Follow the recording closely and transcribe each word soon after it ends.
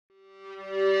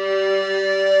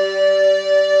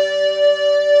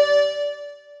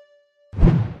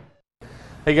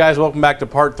Hey guys, welcome back to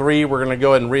part 3. We're going to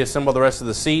go ahead and reassemble the rest of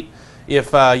the seat.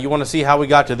 If you want to see how we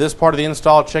got to this part of the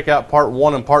install, check out part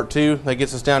 1 and part 2. That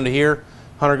gets us down to here.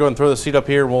 Hunter, go ahead and throw the seat up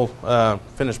here. We'll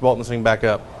finish bolting this thing back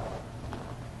up.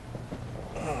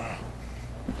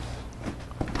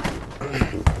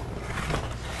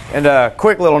 And a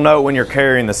quick little note when you're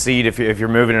carrying the seat, if you're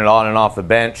moving it on and off the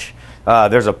bench,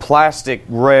 there's a plastic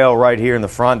rail right here in the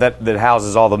front that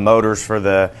houses all the motors for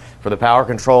the power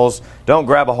controls. Don't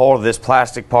grab a hold of this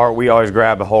plastic part. We always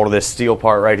grab a hold of this steel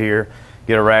part right here.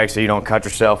 Get a rag so you don't cut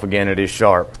yourself. Again, it is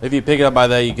sharp. If you pick it up by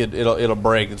that, it'll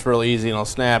break. It's real easy and it'll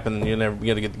snap, and you'll never be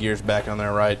able to get the gears back on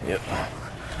there right. Yep.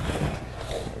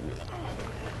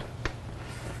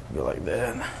 Go like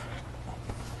that.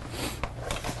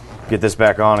 Get this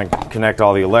back on and connect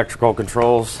all the electrical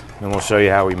controls, and we'll show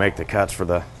you how we make the cuts for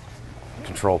the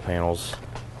control panels.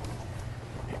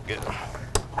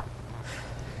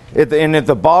 At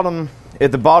the bottom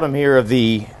here of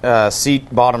the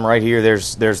seat bottom right here,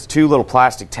 there's two little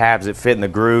plastic tabs that fit in the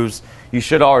grooves. You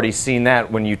should already seen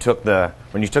that when you took the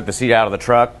seat out of the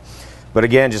truck. But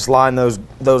again, just line those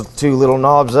two little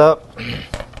knobs up.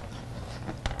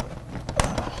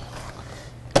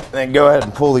 Then go ahead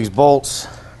and pull these bolts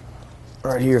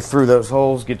right here through those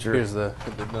holes. Here's the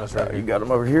nuts right here. You got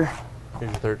them over here.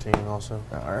 Here's your 13 also.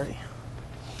 Alrighty.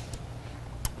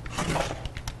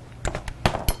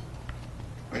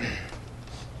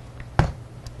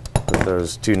 Put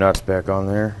those two nuts back on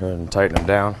there and tighten them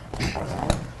down.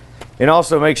 And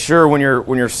also make sure when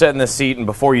you're setting the seat and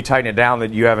before you tighten it down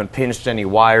that you haven't pinched any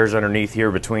wires underneath here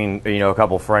between a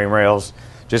couple frame rails.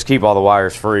 Just keep all the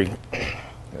wires free.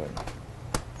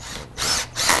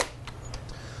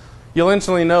 You'll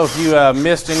instantly know if you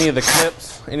missed any of the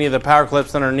clips, any of the power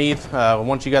clips underneath.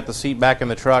 Once you got the seat back in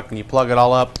the truck and you plug it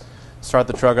all up, start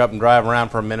the truck up and drive around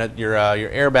for a minute, your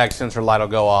airbag sensor light will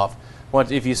go off.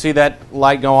 If you see that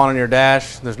light go on your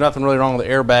dash, there's nothing really wrong with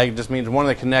the airbag. It just means one of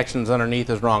the connections underneath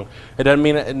is wrong. It doesn't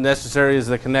mean it necessarily is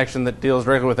the connection that deals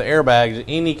directly with the airbag.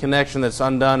 Any connection that's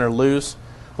undone or loose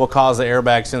will cause the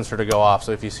airbag sensor to go off.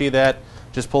 So if you see that,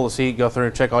 just pull the seat, go through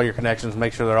and check all your connections,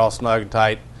 make sure they're all snug and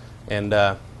tight, and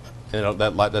that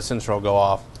sensor will go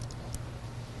off.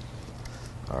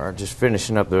 All right, just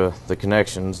finishing up the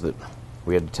connections that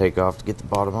we had to take off to get the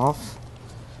bottom off.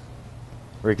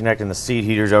 Reconnecting the seat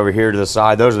heaters over here to the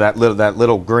side. Those are that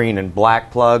little green and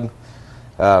black plug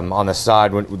on the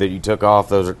side that you took off.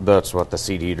 That's what the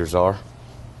seat heaters are.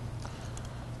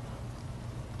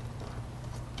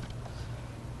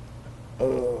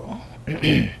 Oh.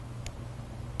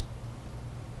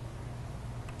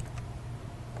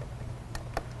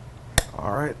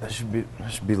 All right, that should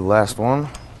be the last one.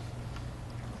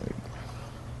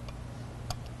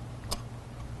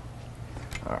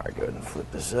 All right, go ahead and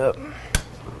flip this up.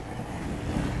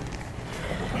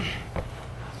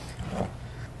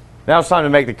 Now it's time to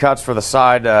make the cuts for the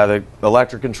side, the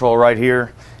electric control right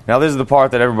here. Now this is the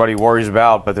part that everybody worries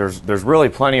about, but there's really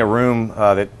plenty of room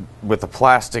with the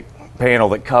plastic panel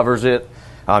that covers it.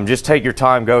 Just take your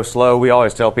time, go slow. We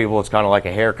always tell people it's kind of like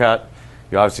a haircut.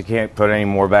 You obviously can't put any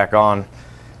more back on.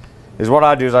 What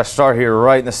I do is I start here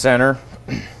right in the center.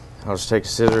 I'll just take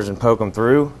scissors and poke them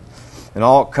through, and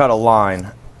I'll cut a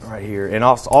line right here. And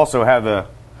I'll also have the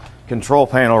control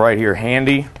panel right here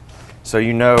handy, so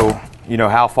you know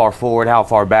how far forward, how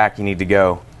far back you need to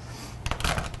go.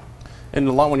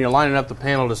 And when you're lining up the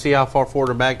panel to see how far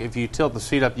forward or back, if you tilt the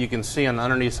seat up, you can see on the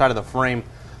underneath side of the frame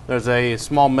there's a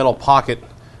small metal pocket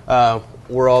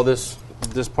where all this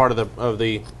part of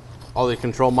all the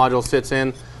control module sits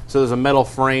in. So there's a metal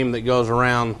frame that goes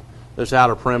around this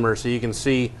outer perimeter, so you can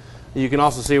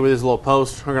also see where these little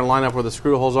posts are going to line up where the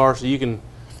screw holes are, so you can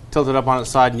tilt it up on its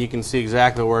side and you can see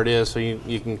exactly where it is, so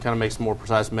you can kind of make some more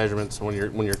precise measurements when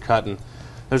you're cutting.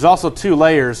 There's also two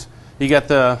layers. You got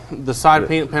the side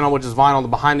panel, which is vinyl,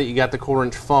 and behind it you got the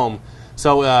 1/4-inch foam.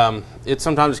 So it's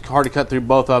sometimes hard to cut through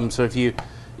both of them. So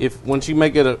once you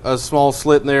make it a small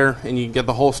slit in there and you get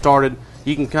the hole started,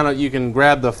 you can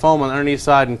grab the foam on the underneath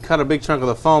side and cut a big chunk of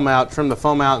the foam out, trim the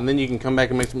foam out, and then you can come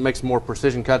back and make some more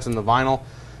precision cuts in the vinyl.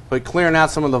 But clearing out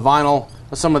some of the vinyl,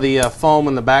 some of the foam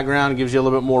in the background gives you a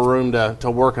little bit more room to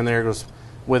work in there. Because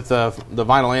with the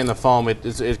vinyl and the foam, it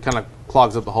kind of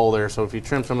clogs up the hole there. So if you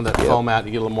trim some of that foam out,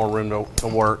 you get a little more room to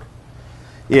work.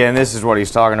 Yeah, and this is what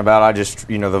he's talking about. I just,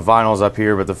 the vinyl's up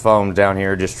here, but the foam down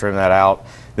here, just trim that out.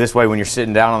 This way, when you're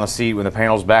sitting down on the seat, when the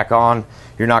panel's back on,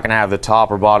 you're not going to have the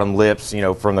top or bottom lips,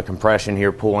 from the compression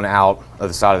here pulling out of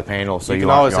the side of the panel. So you can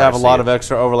always have a lot of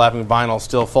extra overlapping vinyl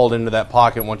still fold into that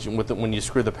pocket when you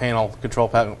screw the control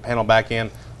panel back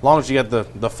in. As long as you get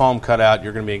the foam cut out,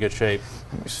 you're going to be in good shape.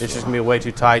 It's just going to be way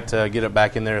too tight to get it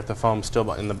back in there if the foam's still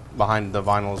behind the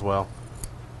vinyl as well.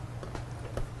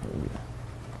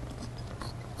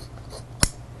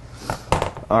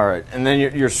 All right, and then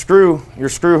your screw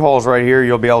holes right here,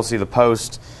 you'll be able to see the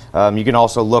post. You can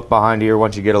also look behind here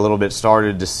once you get a little bit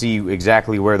started to see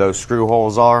exactly where those screw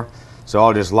holes are. So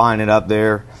I'll just line it up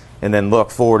there and then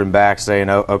look forward and back saying,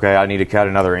 oh, okay, I need to cut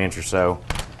another inch or so.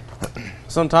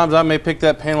 Sometimes I may pick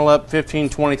that panel up 15,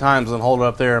 20 times and hold it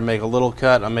up there and make a little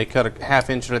cut. I may cut a ½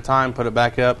 inch at a time, put it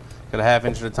back up, cut a ½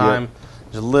 inch at a time. Yep.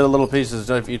 Just little pieces.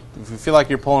 If you feel like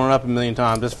you're pulling it up a million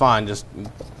times, that's fine. Just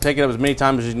take it up as many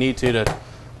times as you need to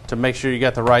make sure you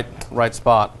got the right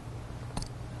spot.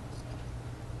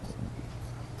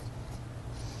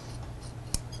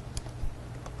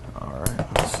 All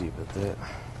right, let's see about that.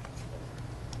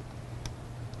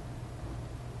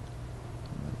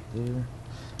 Right there.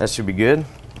 That should be good.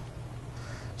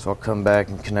 So I'll come back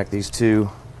and connect these two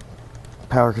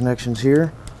power connections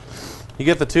here. You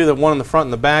get the one in the front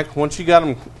and the back. Once you got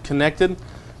them connected,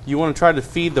 you want to try to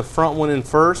feed the front one in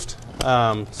first,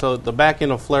 so the back end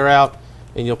will flare out,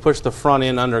 and you'll push the front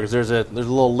end under because there's a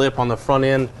little lip on the front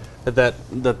end that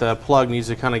the plug needs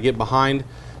to kind of get behind.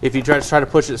 If you try to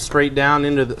push it straight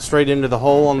down straight into the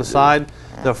hole on the side,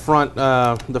 the front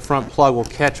plug will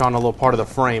catch on a little part of the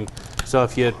frame. So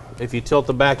if you tilt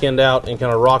the back end out and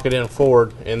kind of rock it in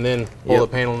forward and then pull the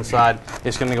panel inside,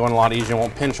 it's going to go in a lot easier. It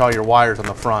won't pinch all your wires on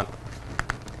the front.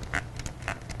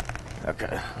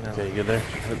 Okay. Okay, you good there?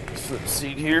 Flip the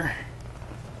seat here.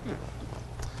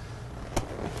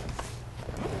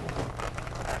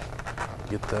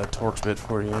 Get the Torx bit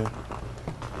for you.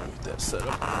 Get that set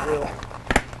up on the wheel.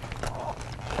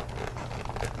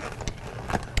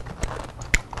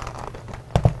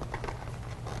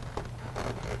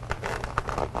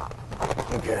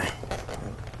 Okay.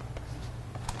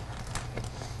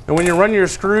 And when you're running your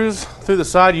screws through the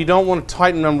side, you don't want to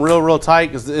tighten them real tight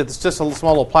because it's just a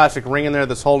small little plastic ring in there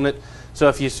that's holding it. So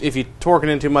if you torque it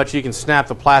in too much, you can snap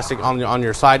the plastic on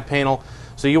your side panel.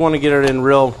 So you want to get it in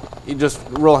real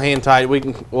hand tight.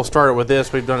 We'll start it with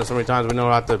this. We've done it so many times we know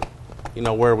not to,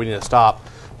 where we need to stop.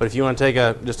 But if you want to take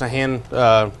just a hand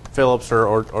Phillips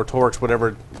or Torx,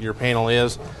 whatever your panel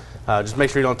is, just make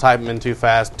sure you don't tighten them in too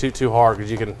fast, too hard,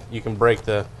 because you can break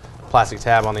the plastic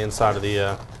tab on the inside of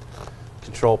the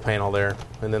control panel there,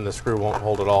 and then the screw won't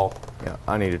hold it all. Yeah,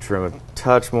 I need to trim a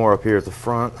touch more up here at the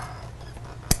front.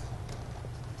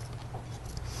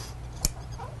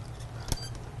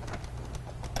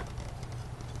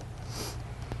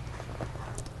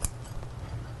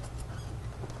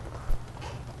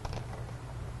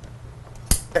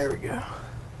 There we go.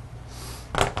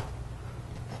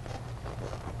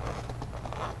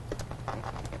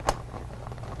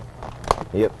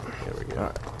 Yep. There we go.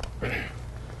 All right.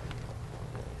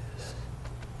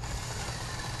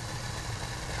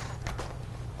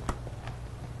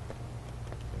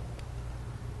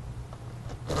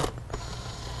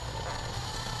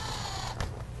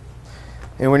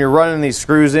 And when you're running these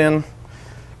screws in,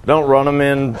 don't run them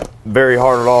in very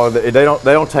hard at all. They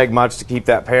don't take much to keep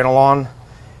that panel on,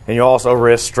 and you also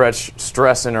risk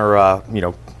stressing or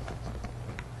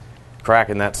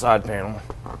cracking that side panel.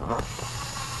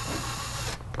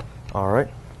 All right.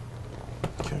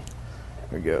 Okay.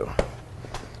 Here we go. To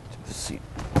the seat.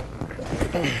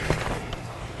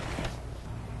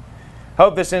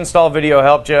 Hope this install video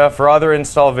helped you. For other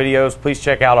install videos, please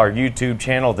check out our YouTube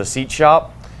channel, The Seat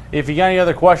Shop. If you got any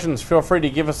other questions, feel free to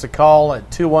give us a call at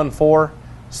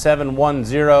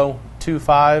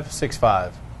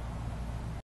 214-710-2565.